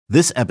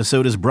This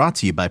episode is brought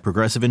to you by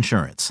Progressive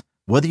Insurance.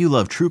 Whether you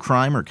love true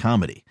crime or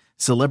comedy,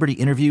 celebrity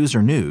interviews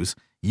or news,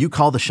 you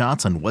call the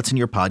shots on what's in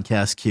your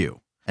podcast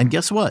queue. And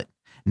guess what?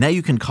 Now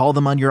you can call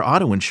them on your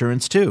auto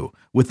insurance too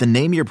with the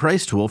Name Your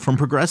Price tool from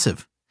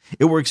Progressive.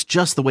 It works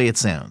just the way it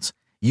sounds.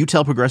 You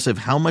tell Progressive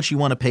how much you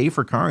want to pay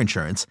for car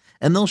insurance,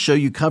 and they'll show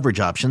you coverage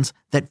options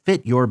that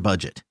fit your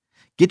budget.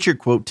 Get your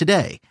quote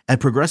today at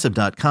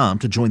Progressive.com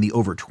to join the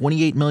over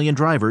 28 million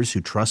drivers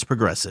who trust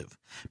Progressive.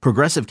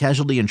 Progressive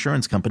Casualty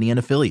Insurance Company and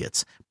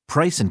Affiliates.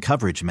 Price and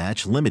coverage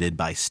match limited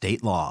by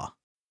state law.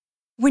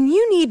 When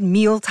you need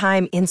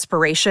mealtime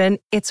inspiration,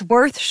 it's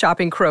worth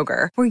shopping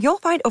Kroger, where you'll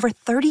find over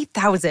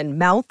 30,000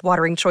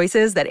 mouth-watering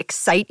choices that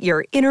excite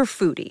your inner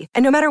foodie.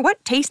 And no matter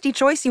what tasty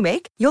choice you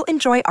make, you'll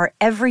enjoy our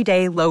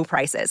everyday low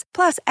prices,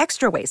 plus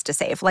extra ways to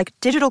save, like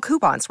digital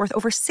coupons worth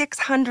over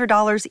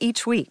 $600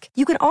 each week.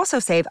 You can also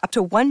save up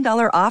to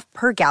 $1 off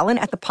per gallon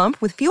at the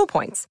pump with fuel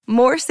points.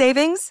 More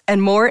savings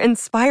and more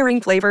inspiring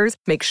flavors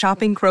make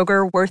shopping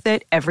Kroger worth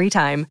it every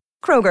time.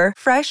 Kroger,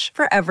 fresh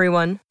for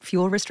everyone.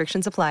 Fuel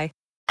restrictions apply.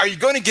 Are you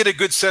going to get a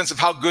good sense of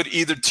how good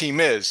either team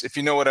is, if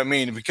you know what I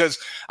mean? Because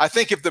I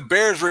think if the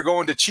Bears were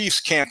going to Chiefs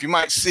camp, you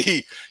might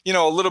see,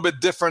 a little bit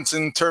difference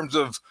in terms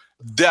of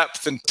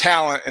depth and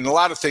talent and a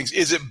lot of things.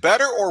 Is it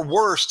better or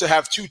worse to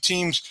have two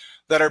teams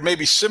that are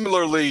maybe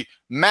similarly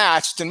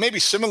matched and maybe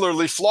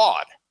similarly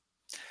flawed?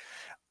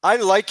 I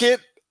like it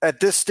at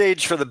this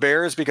stage for the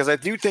Bears because I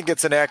do think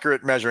it's an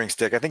accurate measuring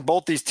stick. I think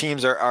both these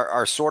teams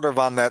are sort of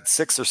on that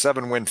 6 or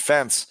 7 win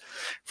fence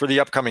for the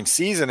upcoming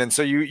season. And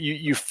so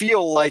you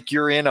feel like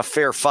you're in a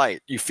fair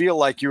fight. You feel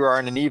like you are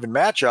in an even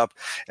matchup.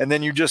 And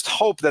then you just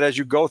hope that as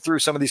you go through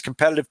some of these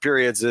competitive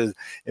periods in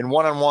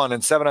 1-on-1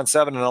 and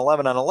 7-on-7 and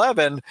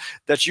 11-on-11,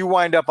 that you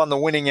wind up on the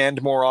winning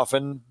end more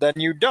often than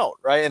you don't,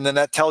 right? And then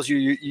that tells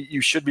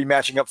you should be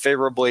matching up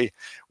favorably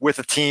with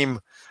a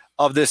team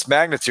of this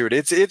magnitude.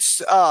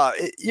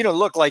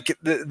 Look, like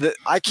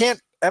I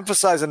can't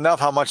emphasize enough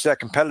how much that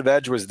competitive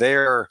edge was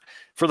there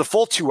for the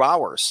full 2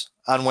 hours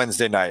on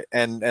Wednesday night.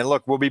 And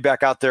look, we'll be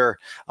back out there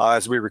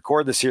as we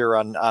record this here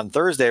on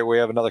Thursday. We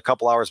have another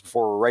couple hours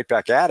before we're right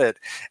back at it.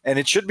 And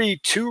it should be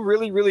 2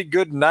 really, really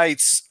good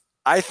nights,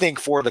 I think,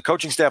 for the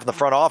coaching staff in the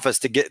front office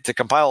to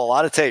compile a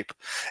lot of tape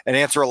and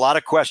answer a lot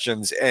of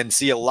questions and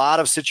see a lot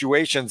of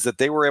situations that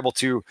they were able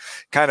to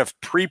kind of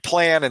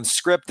pre-plan and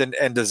script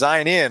and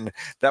design in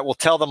that will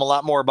tell them a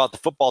lot more about the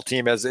football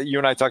team. As you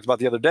and I talked about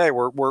the other day,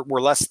 we're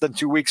less than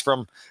 2 weeks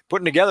from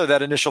putting together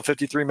that initial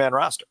 53-man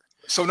roster.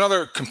 So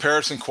another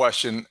comparison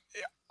question,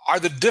 are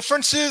the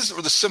differences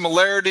or the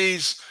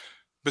similarities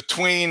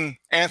between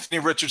Anthony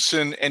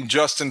Richardson and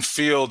Justin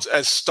Fields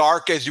as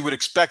stark as you would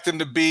expect them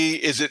to be?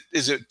 Is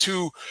it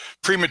too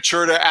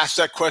premature to ask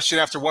that question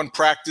after one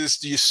practice?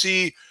 Do you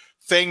see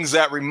things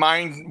that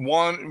remind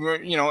one,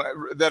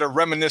 that are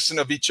reminiscent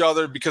of each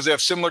other because they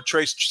have similar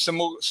traits,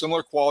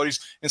 similar qualities,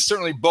 and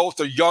certainly both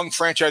are young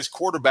franchise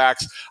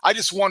quarterbacks? I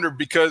just wonder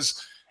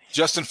because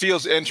Justin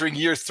Fields entering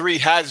year 3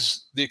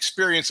 has the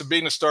experience of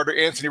being a starter.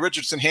 Anthony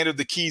Richardson handed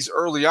the keys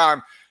early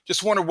on.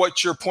 Just wonder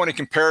what your point of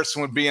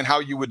comparison would be and how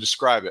you would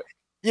describe it.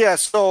 Yeah,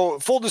 so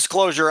full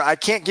disclosure, I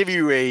can't give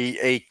you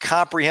a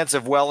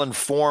comprehensive,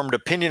 well-informed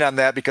opinion on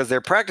that because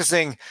they're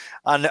practicing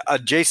on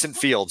adjacent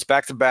fields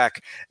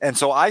back-to-back. And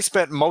so I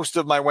spent most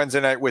of my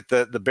Wednesday night with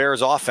the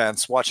Bears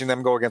offense, watching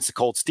them go against the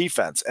Colts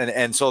defense.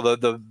 And so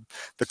the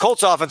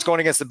Colts offense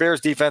going against the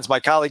Bears defense, my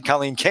colleague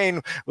Colleen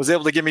Kane was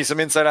able to give me some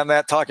insight on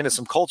that, talking to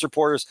some Colts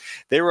reporters.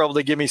 They were able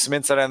to give me some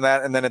insight on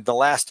that. And then at the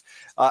last,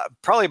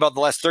 probably about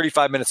the last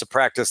 35 minutes of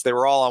practice, they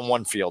were all on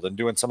one field and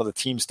doing some of the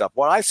team stuff.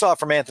 What I saw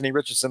from Anthony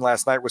Richardson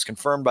last night was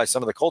confirmed by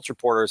some of the Colts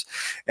reporters,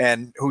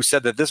 and who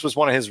said that this was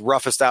one of his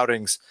roughest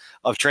outings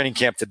of training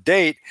camp to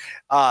date.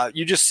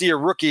 You just see a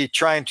rookie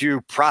trying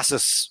to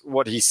process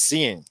what he's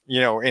seeing,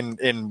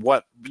 in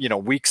what,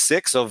 week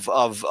 6 of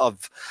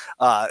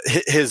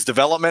his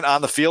development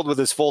on the field with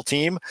his full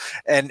team.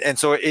 And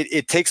so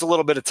it takes a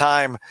little bit of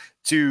time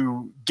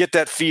to get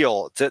that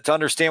feel, to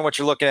understand what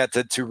you're looking at,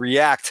 to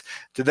react,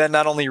 to then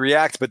not only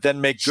react, but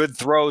then make good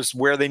throws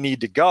where they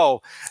need to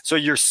go. So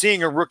you're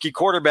seeing a rookie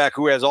quarterback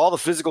who has all the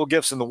physical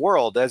gifts in the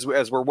world, as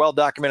we're well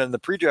documented in the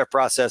pre-draft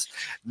process,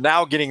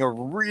 now getting a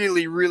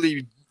really,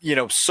 really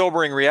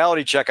sobering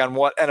reality check on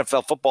what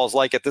NFL football is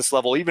like at this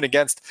level, even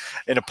against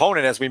an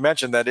opponent, as we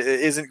mentioned, that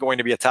isn't going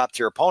to be a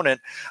top-tier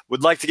opponent.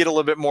 Would like to get a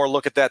little bit more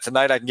look at that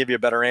tonight. I can give you a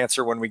better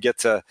answer when we get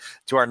to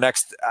our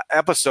next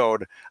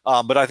episode.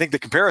 But I think the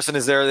comparison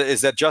is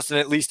that Justin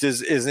at least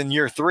is in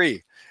year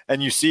 3.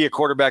 And you see a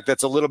quarterback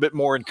that's a little bit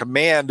more in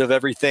command of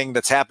everything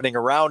that's happening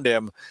around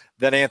him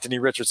than Anthony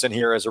Richardson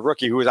here as a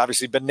rookie, who has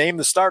obviously been named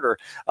the starter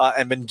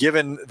and been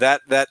given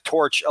that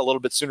torch a little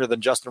bit sooner than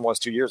Justin was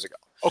 2 years ago.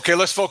 Okay,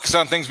 let's focus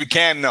on things we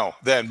can know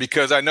then,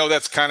 because I know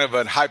that's kind of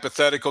a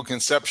hypothetical,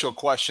 conceptual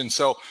question.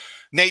 So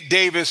Nate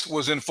Davis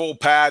was in full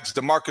pads,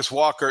 DeMarcus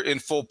Walker in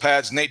full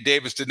pads. Nate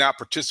Davis did not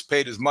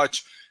participate as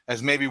much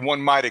as maybe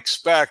one might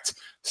expect.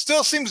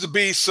 Still seems to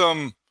be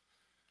some,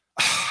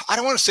 I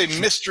don't want to say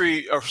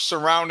mystery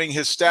surrounding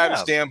his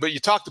status, Dan, but you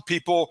talk to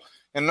people,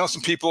 and I know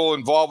some people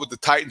involved with the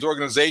Titans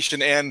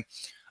organization, and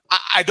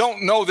I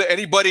don't know that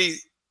anybody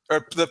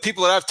or the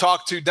people that I've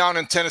talked to down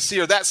in Tennessee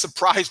are that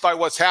surprised by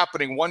what's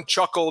happening. One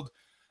chuckled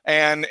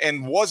and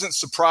wasn't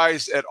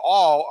surprised at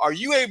all. Are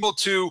you able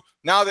to,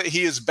 now that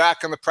he is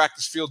back on the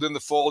practice field in the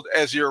fold,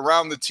 as you're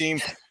around the team,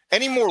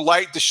 any more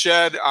light to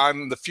shed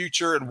on the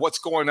future and what's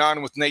going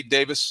on with Nate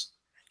Davis?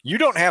 You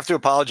don't have to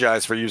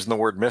apologize for using the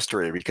word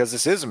mystery, because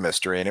this is a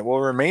mystery, and it will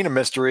remain a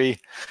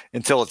mystery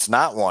until it's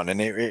not one. And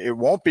it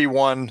won't be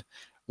one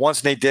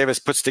once Nate Davis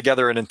puts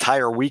together an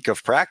entire week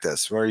of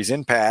practice where he's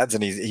in pads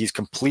and he's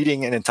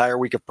completing an entire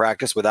week of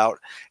practice without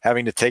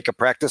having to take a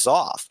practice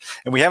off.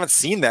 And we haven't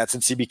seen that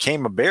since he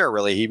became a Bear,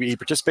 really. He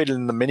participated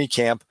in the mini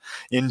camp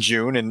in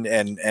June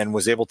and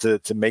was able to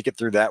make it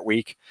through that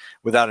week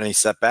without any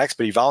setbacks,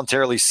 but he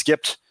voluntarily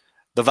skipped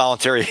the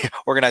voluntary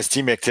organized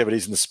team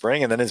activities in the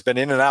spring, and then has been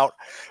in and out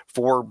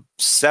for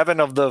 7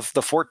 of the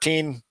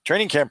 14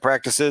 training camp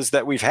practices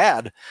that we've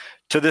had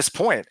to this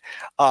point.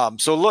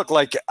 So look,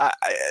 like,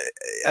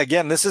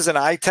 again, this is an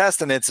eye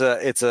test, and it's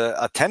a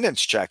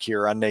attendance check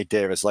here on Nate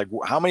Davis. Like,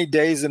 how many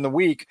days in the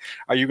week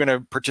are you going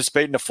to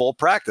participate in a full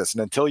practice?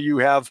 And until you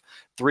have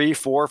 3,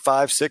 4,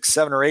 5, 6,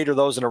 7, or 8 of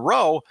those in a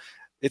row,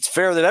 it's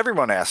fair that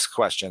everyone asks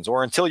questions.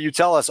 Or until you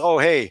tell us, oh,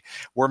 hey,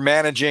 we're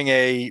managing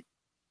a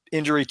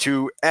injury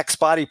to X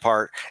body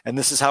part, and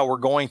this is how we're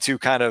going to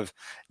kind of,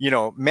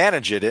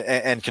 manage it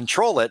and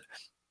control it.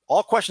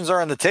 All questions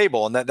are on the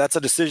table, and that's a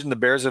decision the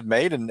Bears have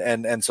made.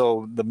 And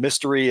so the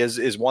mystery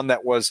is one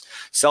that was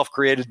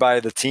self-created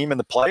by the team and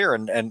the player.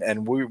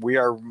 And we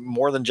are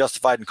more than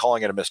justified in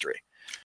calling it a mystery.